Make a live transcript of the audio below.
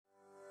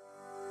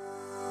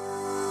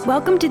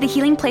Welcome to the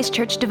Healing Place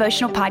Church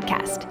Devotional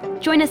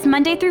Podcast. Join us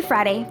Monday through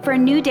Friday for a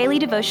new daily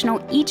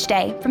devotional each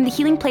day from the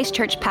Healing Place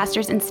Church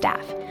pastors and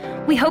staff.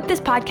 We hope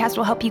this podcast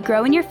will help you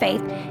grow in your faith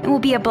and will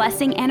be a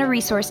blessing and a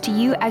resource to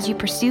you as you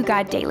pursue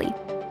God daily.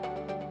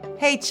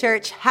 Hey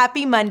church,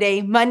 happy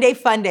Monday, Monday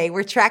Fun Day.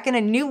 We're tracking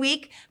a new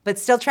week, but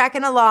still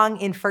tracking along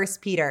in 1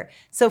 Peter.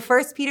 So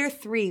 1 Peter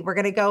 3, we're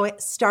going to go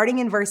starting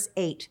in verse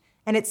 8.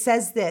 And it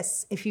says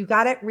this, if you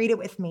got it, read it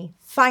with me.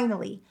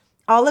 Finally,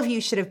 all of you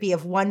should be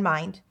of one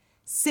mind.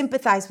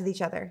 Sympathize with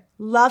each other.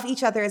 Love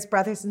each other as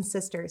brothers and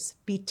sisters.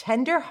 Be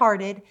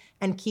tender-hearted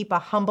and keep a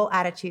humble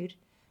attitude.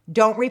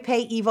 Don't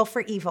repay evil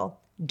for evil.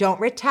 Don't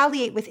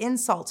retaliate with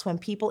insults when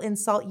people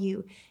insult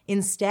you.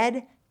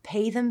 Instead,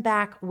 pay them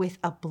back with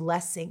a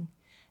blessing.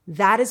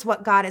 That is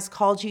what God has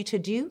called you to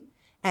do,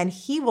 and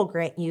He will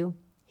grant you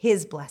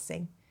His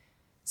blessing.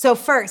 So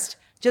first,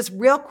 just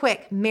real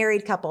quick,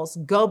 married couples,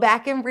 go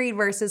back and read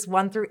verses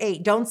 1 through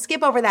 8. Don't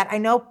skip over that. I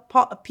know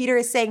Peter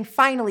is saying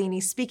finally, and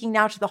he's speaking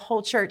now to the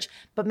whole church,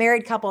 but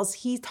married couples,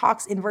 he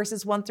talks in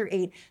verses 1 through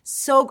 8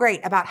 so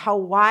great about how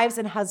wives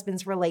and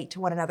husbands relate to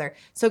one another.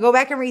 So go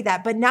back and read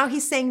that. But now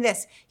he's saying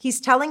this.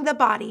 He's telling the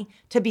body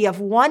to be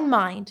of one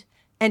mind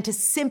and to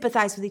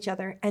sympathize with each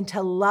other and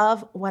to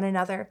love one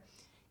another.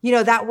 You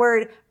know, that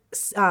word,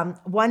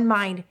 one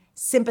mind,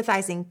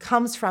 sympathizing,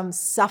 comes from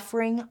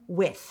suffering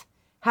with.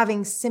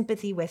 Having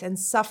sympathy with and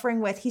suffering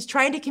with. He's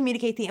trying to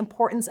communicate the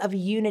importance of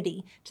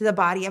unity to the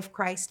body of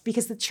Christ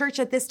because the church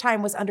at this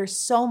time was under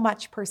so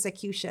much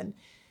persecution.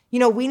 You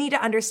know, we need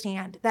to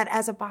understand that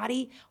as a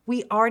body,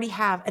 we already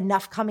have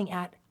enough coming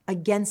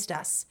against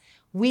us.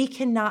 We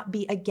cannot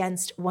be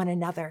against one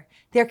another.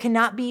 There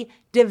cannot be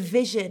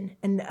division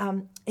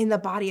in the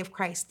body of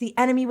Christ. The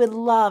enemy would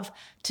love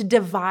to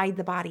divide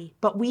the body,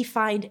 but we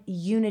find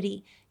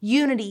unity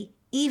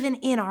even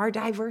in our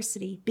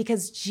diversity,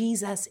 because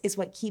Jesus is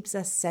what keeps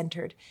us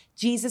centered.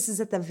 Jesus is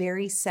at the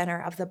very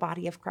center of the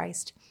body of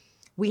Christ.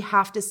 We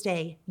have to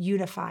stay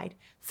unified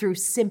through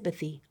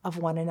sympathy of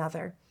one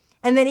another.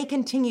 And then he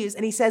continues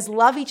and he says,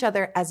 love each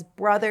other as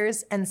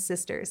brothers and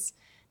sisters.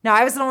 Now,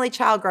 I was an only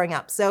child growing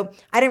up, so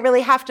I didn't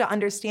really have to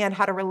understand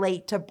how to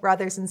relate to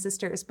brothers and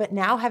sisters. But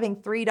now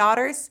having 3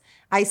 daughters,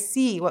 I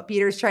see what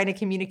Peter's trying to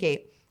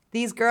communicate.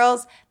 These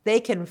girls,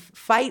 they can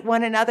fight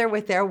one another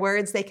with their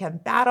words. They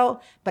can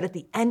battle. But at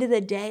the end of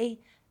the day,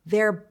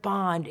 their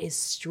bond is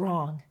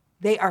strong.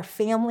 They are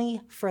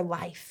family for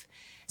life.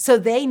 So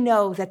they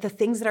know that the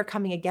things that are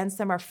coming against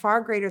them are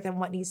far greater than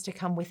what needs to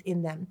come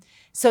within them.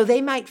 So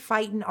they might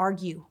fight and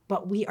argue,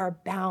 but we are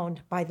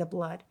bound by the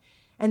blood.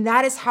 And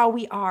that is how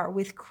we are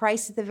with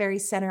Christ at the very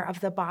center of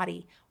the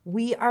body.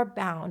 We are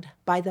bound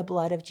by the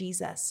blood of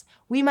Jesus.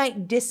 We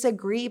might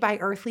disagree by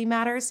earthly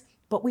matters,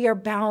 but we are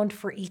bound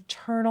for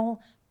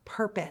eternal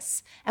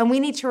purpose. And we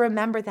need to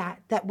remember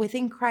that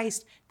within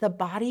Christ, the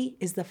body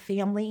is the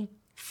family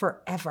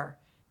forever,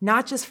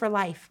 not just for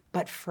life,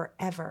 but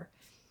forever.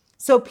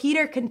 So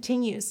Peter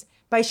continues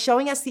by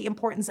showing us the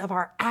importance of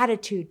our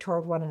attitude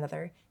toward one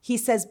another. He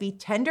says, be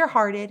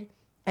tenderhearted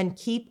and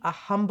keep a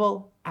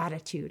humble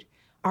attitude.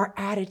 Our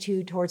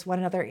attitude towards one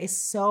another is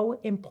so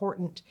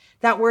important.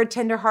 That word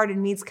tenderhearted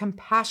means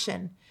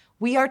compassion.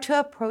 We are to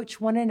approach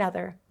one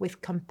another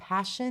with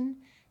compassion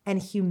and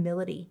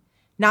humility,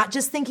 not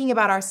just thinking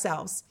about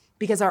ourselves,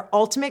 because our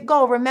ultimate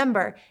goal,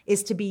 remember,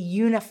 is to be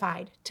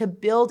unified, to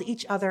build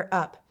each other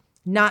up,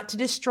 not to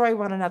destroy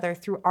one another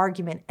through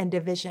argument and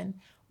division.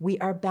 We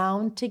are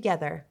bound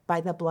together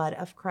by the blood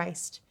of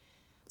Christ.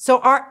 So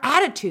our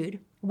attitude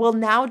will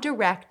now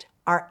direct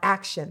our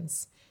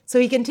actions. So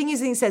he continues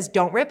and he says,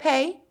 don't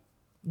repay,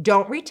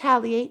 don't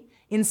retaliate.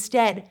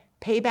 Instead,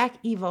 pay back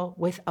evil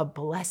with a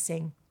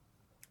blessing.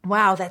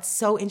 Wow, that's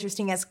so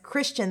interesting. As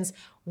Christians,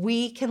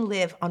 we can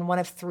live on one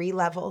of 3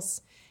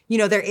 levels. You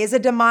know, there is a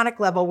demonic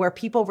level where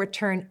people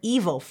return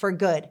evil for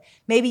good.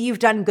 Maybe you've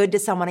done good to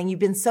someone and you've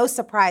been so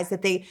surprised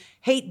that they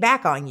hate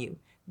back on you.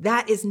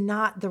 That is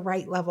not the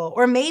right level.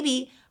 Or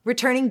maybe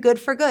returning good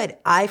for good,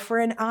 eye for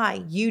an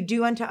eye. You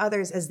do unto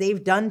others as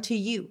they've done to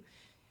you.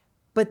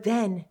 But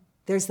then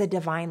there's the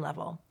divine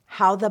level,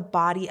 how the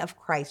body of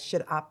Christ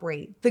should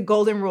operate. The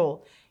golden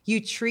rule. You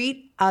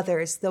treat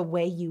others the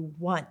way you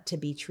want to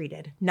be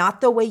treated, not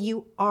the way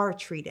you are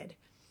treated.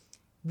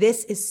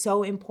 This is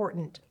so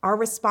important, our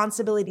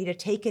responsibility to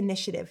take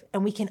initiative,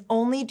 and we can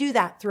only do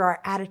that through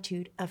our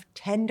attitude of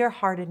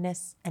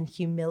tenderheartedness and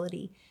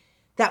humility,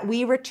 that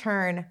we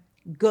return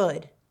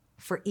good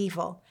for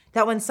evil,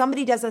 that when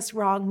somebody does us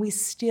wrong, we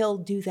still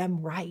do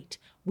them right.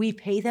 We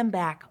pay them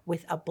back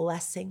with a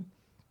blessing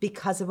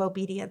because of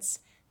obedience.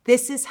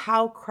 This is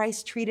how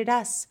Christ treated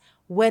us.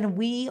 When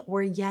we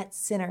were yet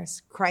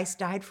sinners, Christ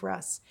died for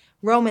us.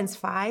 Romans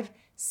 5,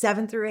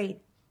 7 through 8.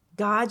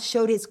 God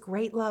showed his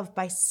great love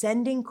by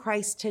sending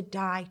Christ to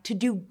die, to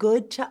do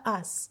good to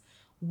us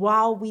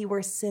while we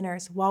were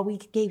sinners, while we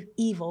gave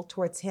evil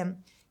towards him.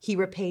 He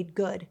repaid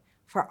good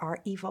for our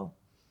evil.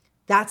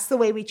 That's the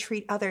way we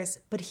treat others.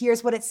 But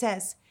here's what it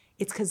says.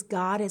 It's because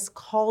God has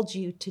called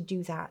you to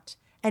do that,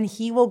 and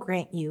he will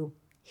grant you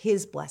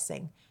his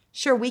blessing.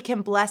 Sure, we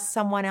can bless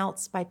someone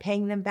else by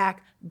paying them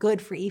back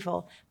good for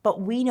evil, but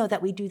we know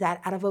that we do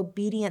that out of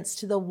obedience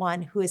to the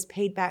one who has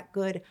paid back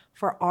good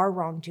for our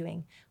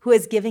wrongdoing, who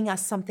is giving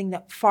us something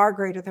that far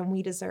greater than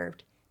we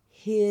deserved,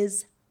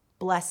 his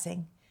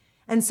blessing.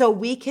 And so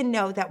we can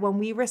know that when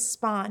we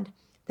respond,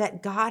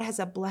 that God has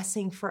a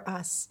blessing for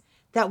us,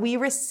 that we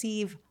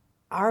receive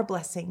our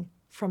blessing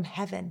from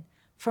heaven,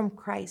 from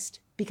Christ,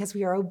 because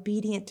we are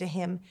obedient to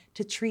him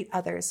to treat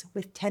others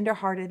with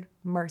tenderhearted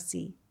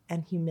mercy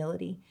and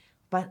humility,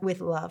 but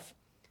with love.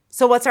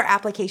 So what's our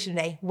application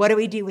today? What do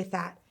we do with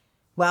that?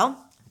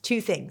 Well, two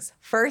things.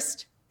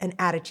 First, an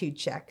attitude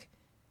check.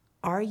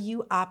 Are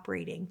you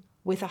operating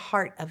with a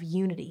heart of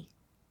unity,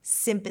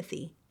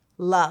 sympathy,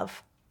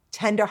 love,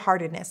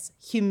 tenderheartedness,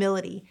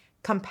 humility,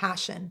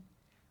 compassion?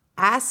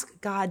 Ask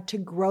God to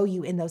grow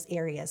you in those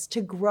areas,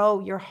 to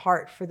grow your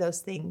heart for those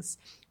things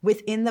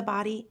within the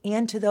body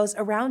and to those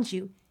around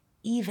you,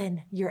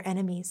 even your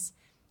enemies.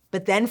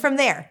 But then from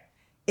there,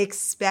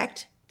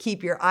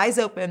 keep your eyes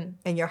open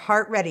and your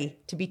heart ready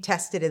to be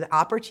tested in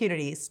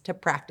opportunities to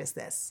practice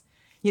this.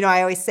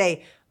 I always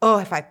say,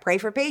 if I pray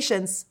for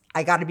patience,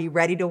 I got to be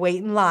ready to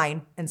wait in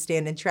line and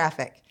stand in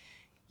traffic.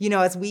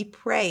 As we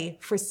pray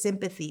for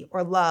sympathy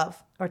or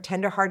love or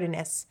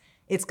tenderheartedness,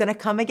 it's going to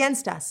come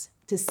against us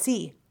to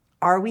see,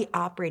 are we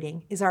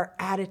operating? Is our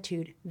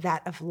attitude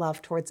that of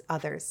love towards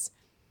others?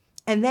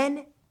 And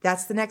then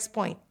that's the next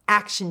point,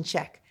 action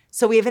check.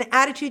 So we have an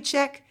attitude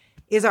check.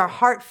 Is our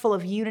heart full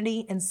of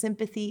unity and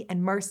sympathy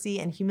and mercy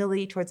and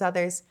humility towards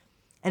others?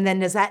 And then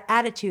does that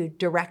attitude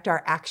direct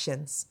our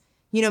actions?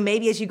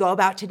 Maybe as you go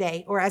about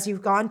today or as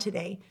you've gone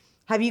today,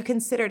 have you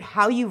considered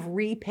how you've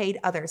repaid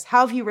others?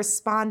 How have you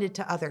responded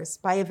to others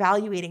by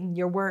evaluating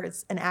your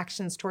words and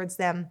actions towards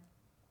them?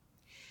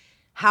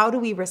 How do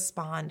we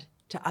respond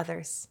to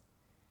others?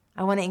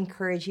 I want to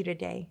encourage you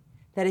today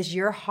that as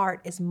your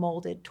heart is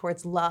molded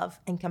towards love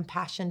and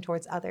compassion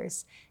towards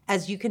others,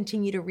 as you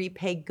continue to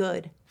repay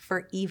good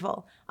for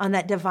evil on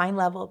that divine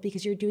level,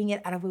 because you're doing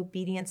it out of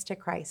obedience to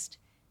Christ,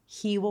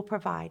 he will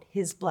provide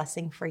his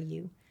blessing for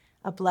you,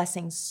 a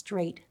blessing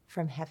straight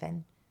from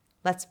heaven.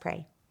 Let's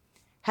pray.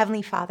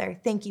 Heavenly Father,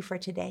 thank you for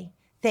today.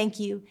 Thank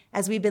you,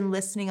 as we've been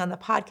listening on the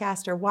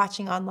podcast or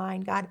watching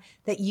online, God,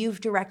 that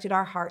you've directed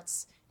our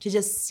hearts to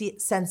just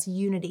sense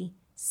unity,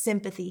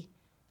 sympathy,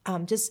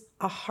 just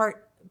a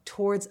heart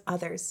towards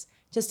others,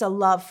 just a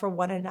love for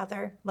one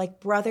another, like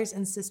brothers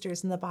and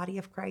sisters in the body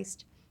of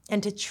Christ,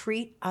 and to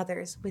treat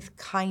others with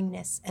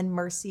kindness and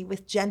mercy,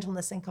 with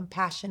gentleness and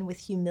compassion, with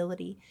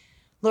humility.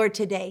 Lord,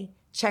 today,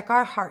 check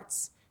our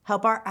hearts.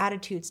 Help our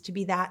attitudes to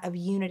be that of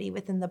unity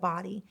within the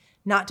body,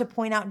 not to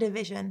point out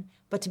division,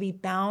 but to be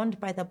bound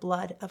by the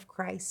blood of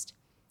Christ.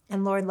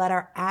 And Lord, let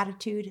our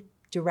attitude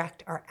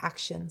direct our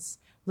actions.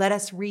 Let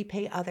us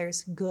repay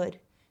others good,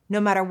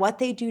 no matter what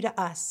they do to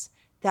us,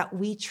 that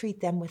we treat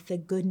them with the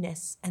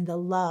goodness and the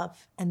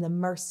love and the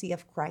mercy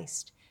of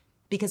Christ,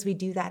 because we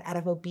do that out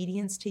of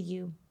obedience to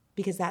you,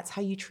 because that's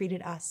how you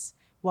treated us.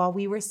 While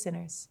we were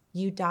sinners,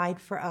 you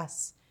died for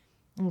us.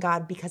 And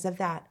God, because of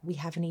that, we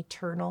have an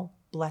eternal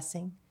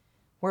blessing.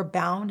 We're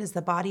bound as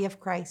the body of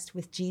Christ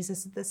with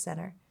Jesus at the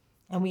center,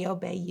 and we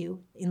obey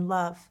you in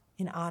love,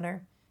 in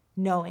honor,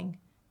 knowing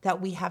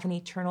that we have an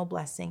eternal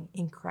blessing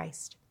in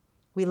Christ.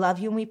 We love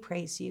you and we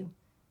praise you.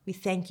 We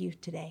thank you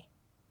today.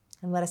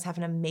 And let us have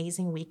an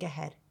amazing week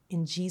ahead.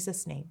 In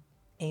Jesus' name,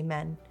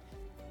 amen.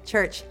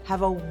 Church,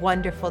 have a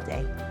wonderful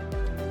day.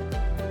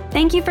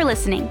 Thank you for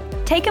listening.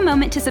 Take a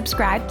moment to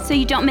subscribe so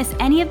you don't miss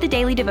any of the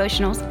daily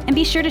devotionals, and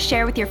be sure to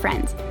share with your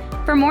friends.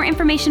 For more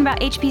information about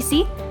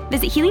HPC,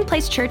 visit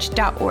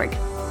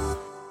healingplacechurch.org.